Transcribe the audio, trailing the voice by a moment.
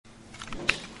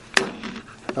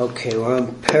Okay, we're on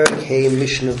Perek Hey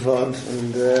Mishnah Vav,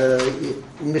 and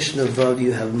Mishnah Vav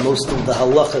you have most of the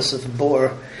halachas of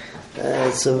Bor.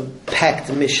 It's a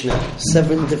packed Mishnah.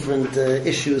 7 different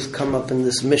issues come up in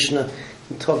this Mishnah.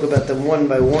 We'll talk about them one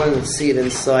by one and see it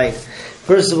inside.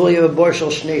 First of all, you have a Bor Shel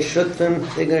Shnei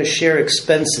Shutvim. They're going to share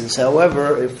expenses.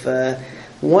 However, if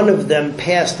one of them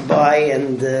passed by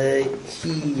and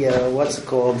he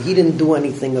didn't do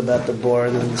anything about the Bor,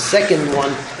 and then the second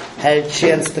one had a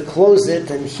chance to close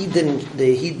it, and he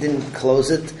didn't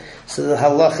close it. So the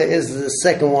halacha is the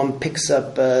second one picks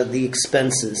up the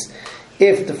expenses.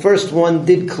 If the first one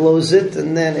did close it,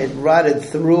 and then it rotted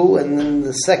through, and then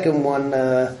the second one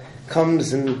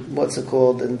comes and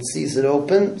and sees it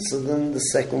open, so then the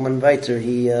second one weiter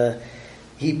he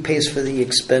pays for the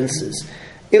expenses.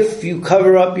 If you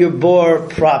cover up your bore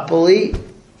properly,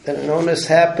 and an onus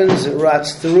happens, it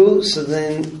rots through, so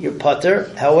then you're putter.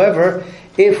 However,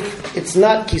 if it's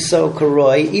not kiso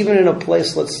karoi, even in a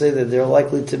place, let's say that there are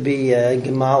likely to be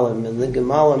gemalim, and the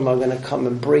gemalim are going to come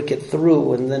and break it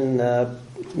through, and then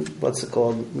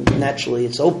naturally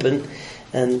it's open,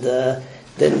 and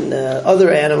then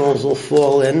other animals will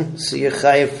fall in, so you're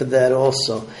chayav for that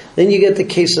also. Then you get the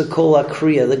case of kol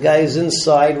akriya. The guy is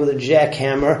inside with a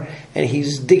jackhammer, and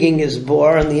he's digging his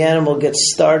bore, and the animal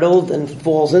gets startled and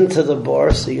falls into the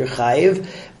bore, so you're chayav.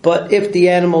 But if the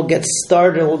animal gets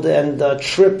startled and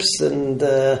trips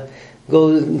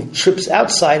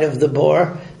outside of the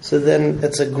bore, so then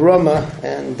it's a gruma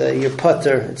and you're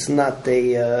putter. It's not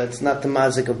the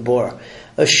mazik of bore.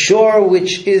 A shore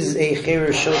which is a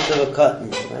cherer shot of a cotton,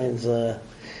 right? It's a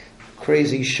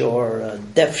crazy shore, a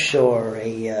deaf shore,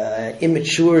 a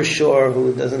immature shore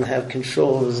who doesn't have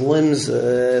control of his limbs,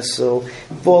 so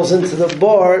falls into the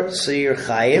bore, so you're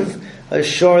chayiv. A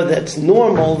shore that's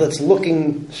normal, that's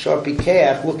looking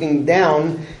sharpikeach, looking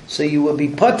down, so you will be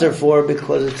putter for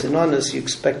because it's an honest. You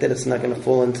expect that it's not going to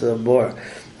fall into the bore.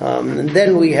 And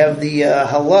then we have the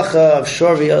halacha of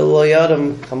shor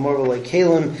v'loyadam chamor v'loy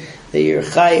kelim, that you're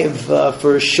chayiv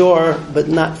for a shore, but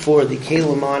not for the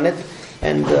kelim on it.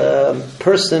 And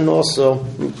person also,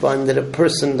 we find that a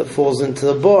person that falls into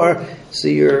the bore, so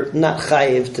you're not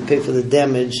chayiv to pay for the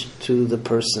damage to the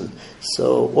person.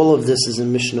 So all of this is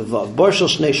in Mishnah Vav. Bor Shel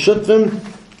Shnei Shutvim.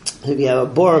 If you have a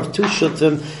bor of 2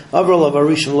 shutvim, avrol of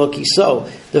arishon lo kiso,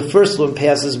 the first one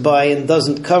passes by and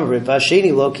doesn't cover it.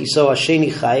 Vasheni lo kiso,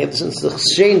 hasheni chayiv. Since the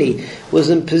sheni was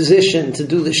in position to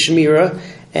do the shmira,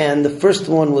 and the first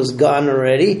one was gone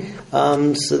already,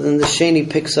 so then the sheni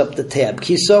picks up the tab.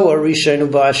 Kiso arishon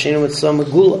ba'ashenu etzam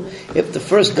megula. If the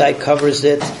first guy covers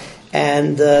it,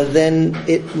 and then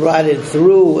it rotted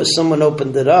through, someone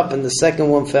opened it up, and the second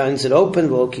one finds it open,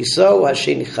 well, kiso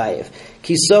hasheni chayiv.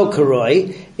 Kiso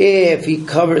karoi, if he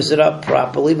covers it up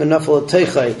properly, v'nafal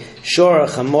teichai shor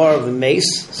chamor v'meis,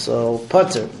 so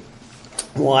putter.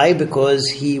 Why? Because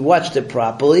he watched it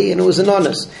properly, and it was an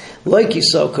honest. Like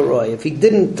kiso karoi, if he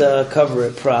didn't cover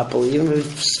it properly, even if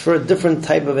it's for a different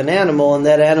type of an animal, and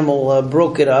that animal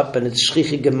broke it up, and it's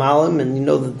shchichi gemalim, and you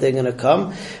know that they're going to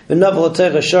come, v'nafal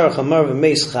teichai shor chamor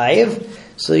v'meis chayiv.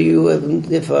 So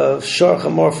if a shor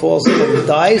chamor falls in and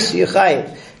dies, you're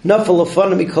chayiv. If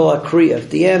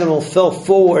the animal fell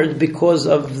forward because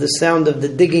of the sound of the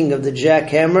digging of the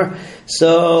jackhammer,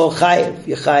 so chayiv,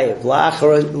 you chayiv.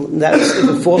 That's if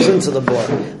it falls into the bore.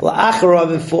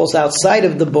 La'acharav, if it falls outside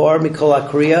of the bore, mikol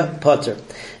akriya, putter.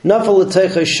 Nafal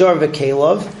l'teicha shor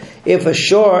v'kelov. If a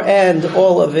shore and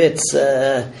all of its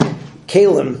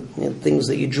kalim, things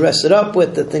that you dress it up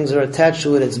with, the things that are attached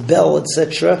to it, its bell,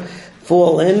 etc.,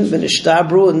 fall in,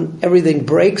 v'nishtabru, and everything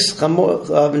breaks,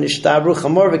 v'nishtabru,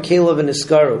 chamor v'kelev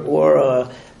v'niskaru, or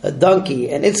a donkey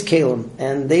and its kelim,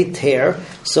 and they tear,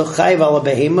 so chayiv ala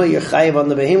behema, you're chayiv on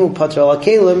the behema, patra ala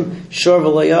kelim, shor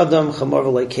v'loyadam, chamor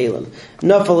v'loy kelim.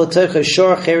 Nafal l'teicha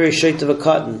shor cheri shoytav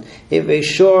v'katan. If a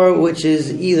shor which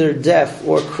is either deaf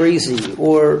or crazy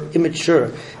or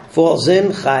immature falls in,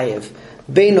 chayiv.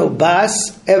 Beino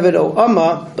bas, eved o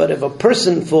amma, but if a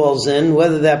person falls in,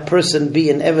 whether that person be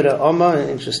an eved o amma,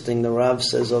 interesting, the Rav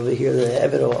says over here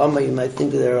that eved o amma, you might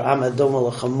think that they're amadom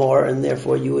al-chamor, and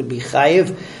therefore you would be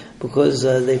chayiv, because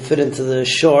they fit into the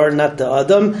shore, not the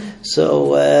adam,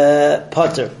 so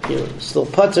putter, you're still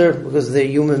putter, because they're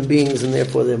human beings, and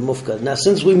therefore they're mufkad. Now,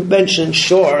 since we mentioned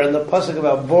shore, and the pasuk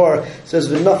about bor says,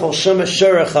 v'nafal shemesh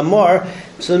shara chamor,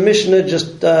 so the Mishnah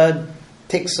just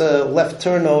takes a left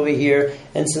turn over here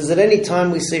and says that any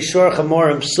time we say shor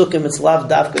chamorim sukkim, it's lav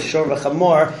dafka shor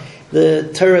v'chamor,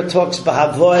 The Torah talks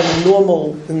bahava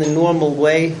in the normal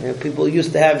way. People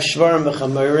used to have shvarim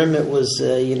v'chamarim. It was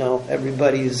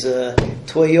everybody's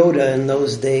Toyota in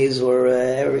those days, or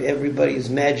everybody's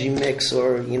Magimix,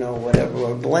 or whatever,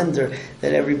 or blender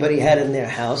that everybody had in their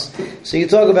house. So you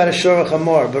talk about a shor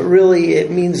v'chamor, but really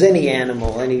it means any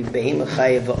animal, any behemoth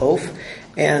chayav v'of.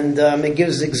 And it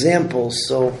gives examples.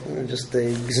 So just the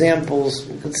examples,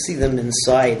 you can see them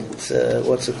inside. It's,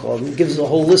 It gives a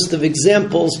whole list of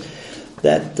examples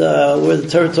that where the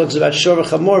Torah talks about shor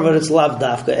v'chamor, but it's lav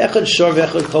dafka. Echad shor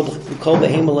v'echad kol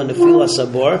behemel nefila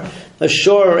sabor. A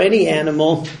shor, or any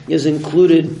animal, is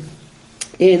included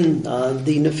in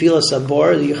the nefila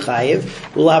sabor, the chayiv.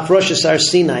 Ulaf roshas har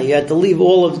Sinai. You had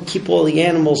to keep all the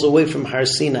animals away from Har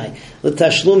Sinai.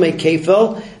 L'tashlume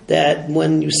kefel. That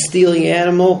when you steal the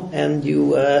animal, and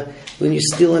when you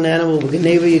steal an animal,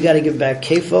 you got to give back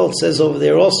kefil. It says over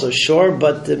there also shor,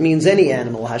 but it means any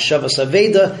animal. Hashavas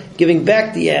aveda, giving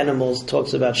back the animals,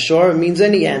 talks about shor. It means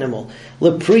any animal.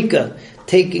 Leprika,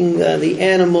 taking the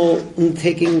animal,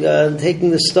 taking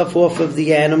the stuff off of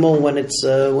the animal when it's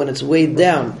weighed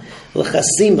down.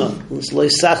 L'chasima,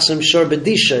 loisachsim shor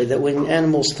bedisha, that when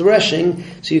animal's threshing,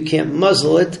 so you can't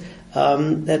muzzle it.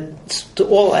 That's to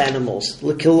all animals.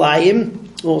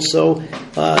 L'kilayim, also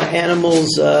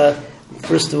animals.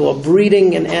 First of all,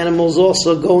 breeding, and animals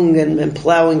also going and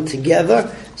plowing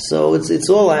together. So it's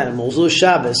all animals.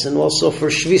 Shabbos, and also for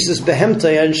shvisas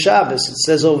behemtaya and Shabbos. It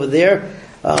says over there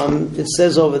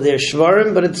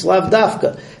shvarim, but it's lav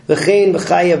dafka. V'chein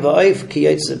v'chaya v'oif ki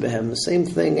yotze behem. The same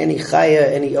thing. Any chaya,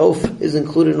 any oaf is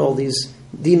included in all these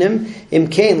dinim.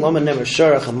 Imkain lama never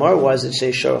shor chamor. Why does it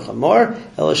say shor chamor?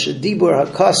 El shadibur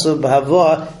hakasav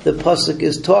b'hava. The pasuk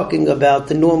is talking about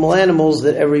the normal animals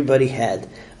that everybody had.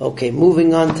 Okay,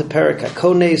 moving on to Parak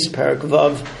HaKones, Parak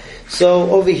Vav. So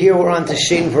over here we're on to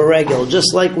Shein V'Regel.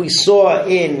 Just like we saw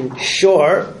in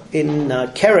Shor, in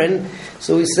Keren,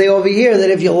 so we say over here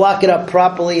that if you lock it up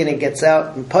properly and it gets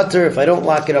out in Putter, if I don't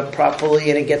lock it up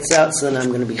properly and it gets out, so then I'm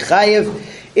going to be Chayiv.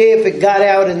 If it got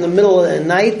out in the middle of the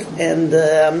night and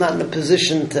I'm not in a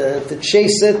position to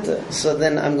chase it, so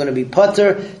then I'm going to be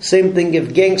Putter. Same thing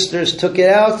if gangsters took it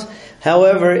out.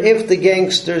 However, if the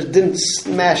gangsters didn't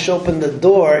smash open the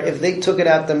door, if they took it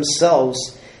out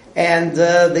themselves and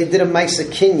they did a Maisa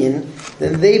Kinyan,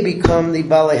 then they become the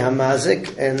Balei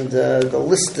Hamazik, and the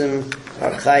listim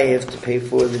are chayev to pay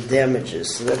for the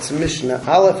damages. So that's a Mishnah.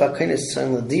 Aleph HaKones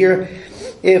Tzan Ladir.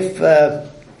 If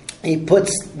he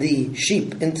puts the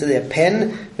sheep into their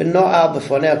pen, v'no'al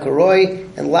b'fonei karoi,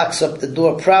 and locks up the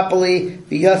door properly,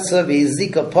 v'yatza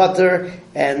v'yizika potter,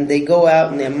 and they go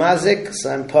out in their mazik,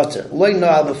 so I'm potter. Loi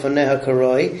no'al b'fonei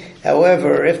karoi.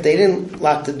 However, if they didn't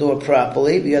lock the door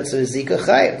properly, v'yatza v'yizika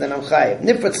chayev, then I'm chayev.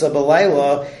 Nifratza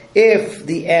b'layla, if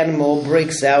the animal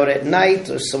breaks out at night,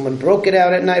 or someone broke it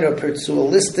out at night, or pertsu a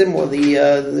listim, or the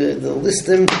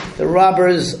listim, the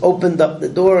robbers opened up the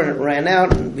door and it ran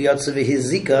out, and v'yatza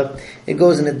v'yizika, it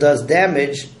goes and it does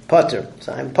damage, potter.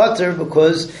 So I'm potter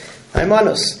because I'm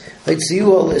honest. Like see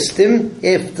you a listim.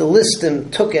 If the listim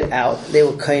took it out, they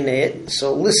were kaineh it.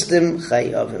 So listim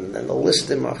chayavim. Then the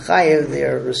listim are chayav. They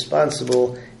are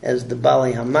responsible as the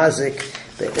Balei Hamazik.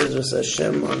 Be'ezras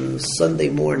Hashem, on Sunday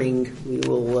morning we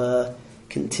will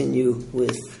continue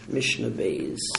with Mishnah Beis.